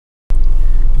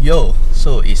Yo,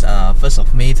 so it's 1st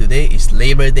of May today, it's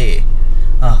Labor Day.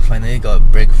 Finally got a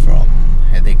break from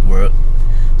headache work.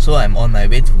 So I'm on my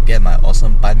way to get my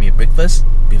awesome banh mi breakfast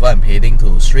before I'm heading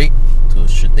to street to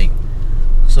shooting.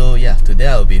 So yeah, today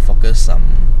I'll be focused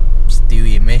some still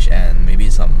image and maybe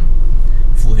some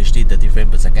Full HD 30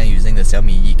 frames per second using the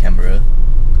Xiaomi E camera.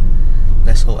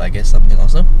 Let's hope I get something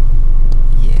awesome.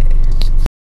 Yeah.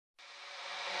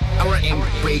 Our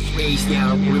embrace race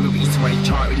now, we will be right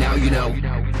chart now, you know.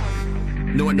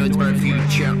 No one knows our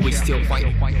future, we still fight.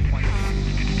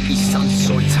 It sounds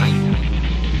so tight.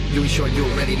 You sure you're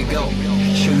ready to go?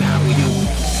 Show you how we do.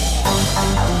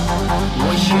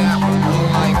 One shot,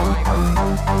 one life.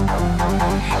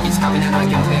 It's coming and I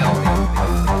can feel.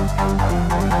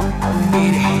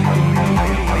 Beat it.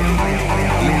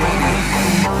 You ready?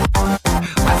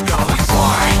 Let's go.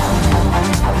 Fly.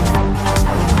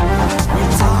 We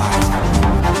die.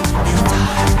 You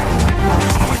die.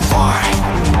 We fly.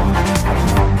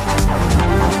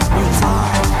 We die.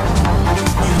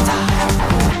 You die.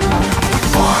 We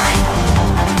fly.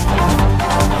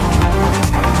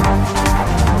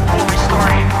 We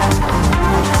fly.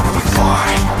 We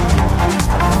fly.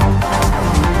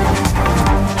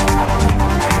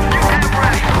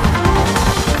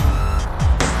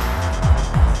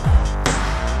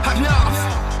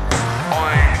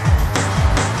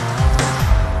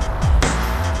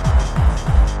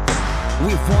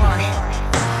 We fly.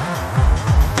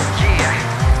 Yeah.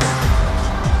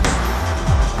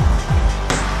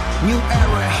 New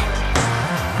era.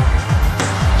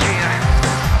 Yeah.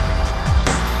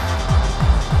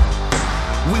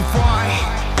 We fly.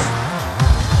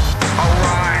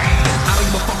 Alright. I don't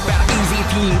give a fuck about easy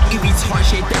team. If it's hard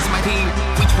shit, that's my team.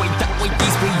 Which way, that way,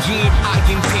 this way, yeah. I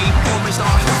can pay for my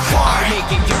stars. I make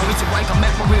it, you know, it's right. I'm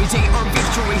at my real day or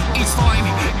victory. It's time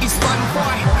to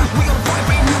fly. We gonna fly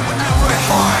brand new era.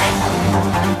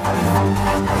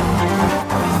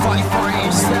 Fight for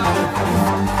yourself.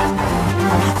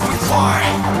 We fly.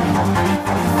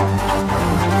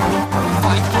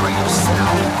 Fight for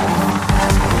yourself.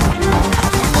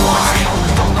 We fly.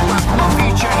 Don't know about my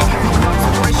future. No one knows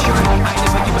the pressure. I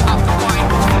never give it up the fight.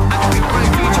 I can be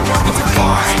ready to work it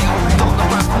out. Don't know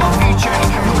about my future.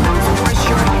 No one knows the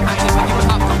pressure. I never give it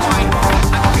up the fight.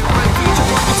 I can be ready to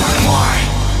work it out.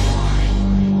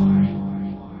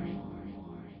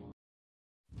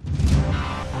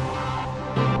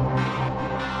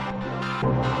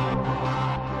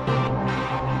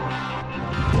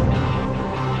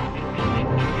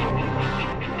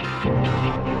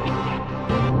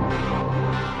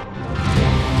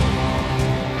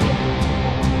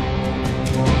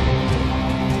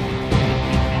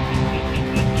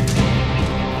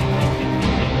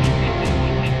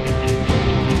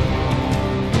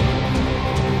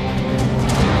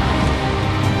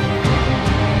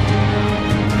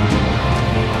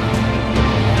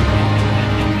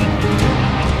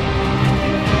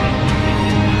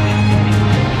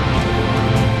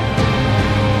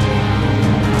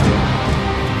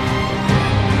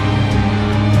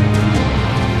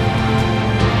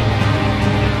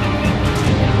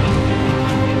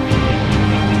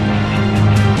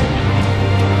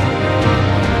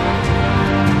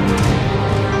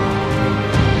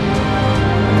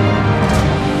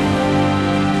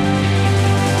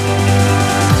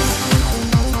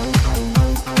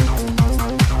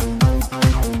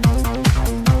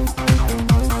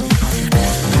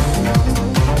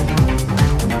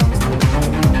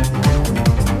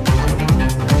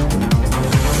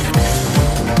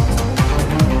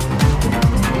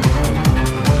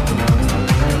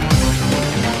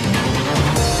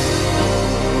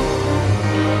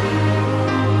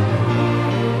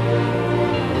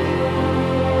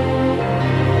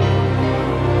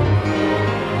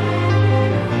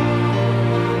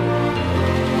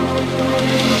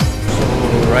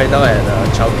 Right now at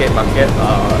Chow market,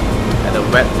 at the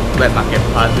wet market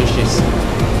part, which is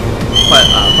quite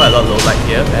a lot of low light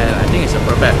here, and I think it's a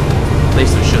perfect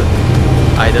place to shoot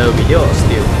either video or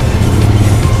still.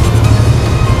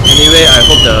 Anyway, I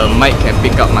hope the mic can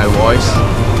pick up my voice.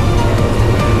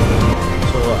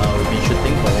 So I'll be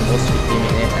shooting for almost 50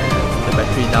 minutes and the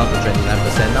battery down to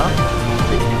 29% now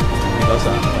because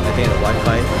connecting the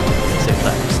Wi-Fi at the same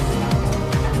time.